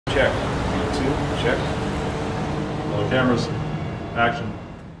Check. 2, check. All cameras. Action.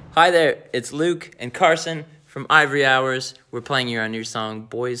 Hi there, it's Luke and Carson from Ivory Hours. We're playing you our new song,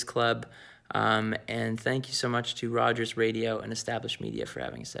 Boys Club. And thank you so much to Rogers Radio and Establish Media for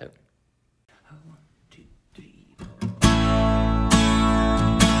having us out. 1, 2, 3, 4.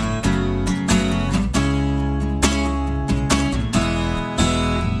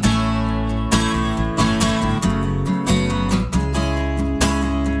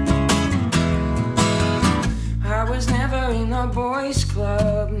 I was never in a boys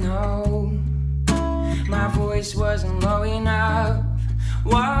club, no. My voice wasn't low enough.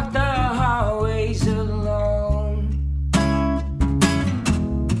 Walked the hallways alone.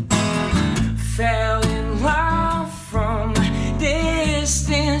 Fell in love from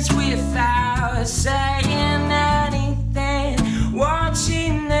distance without saying anything.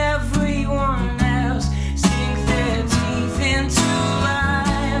 Watching everyone else sink their teeth into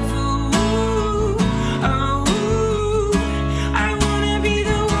life. Ooh, oh, ooh, I wanna be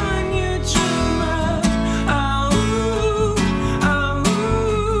the one you dream of. Oh, oh,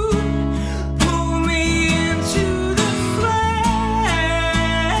 pull me into the flames.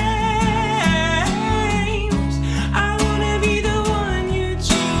 I wanna be the one you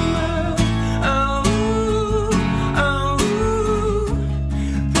dream of. Oh, oh,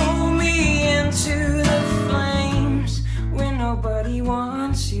 pull me into the flames when nobody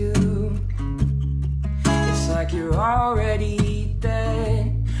wants you. It's like you're already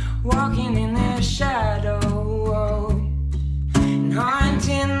dead, walking in their shadows and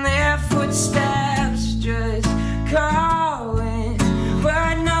haunting their footsteps.